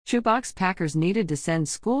Shoebox packers needed to send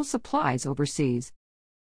school supplies overseas.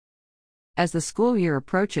 As the school year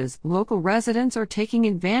approaches, local residents are taking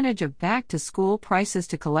advantage of back-to-school prices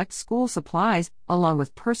to collect school supplies, along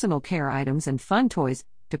with personal care items and fun toys,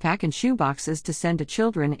 to pack in shoeboxes to send to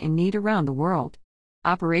children in need around the world.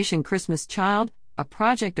 Operation Christmas Child, a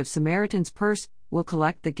project of Samaritan's Purse, will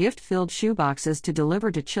collect the gift-filled shoeboxes to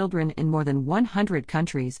deliver to children in more than 100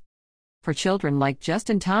 countries. For children like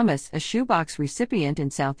Justin Thomas, a shoebox recipient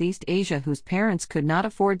in Southeast Asia whose parents could not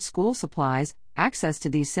afford school supplies, access to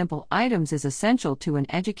these simple items is essential to an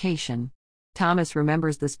education. Thomas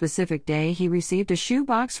remembers the specific day he received a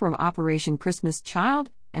shoebox from Operation Christmas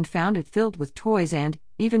Child and found it filled with toys and,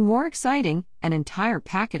 even more exciting, an entire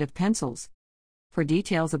packet of pencils. For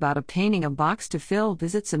details about obtaining a box to fill,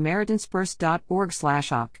 visit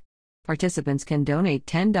SamaritansPurse.org/OC. Participants can donate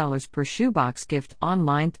 $10 per shoebox gift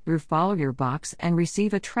online through Follow Your Box and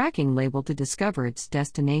receive a tracking label to discover its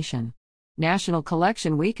destination. National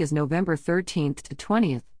Collection Week is November 13th to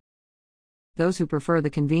 20th. Those who prefer the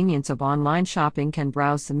convenience of online shopping can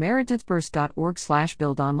browse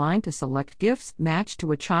SamaritansPurse.org/build online to select gifts matched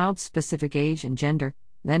to a child's specific age and gender,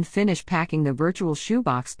 then finish packing the virtual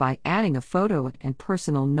shoebox by adding a photo and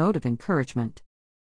personal note of encouragement.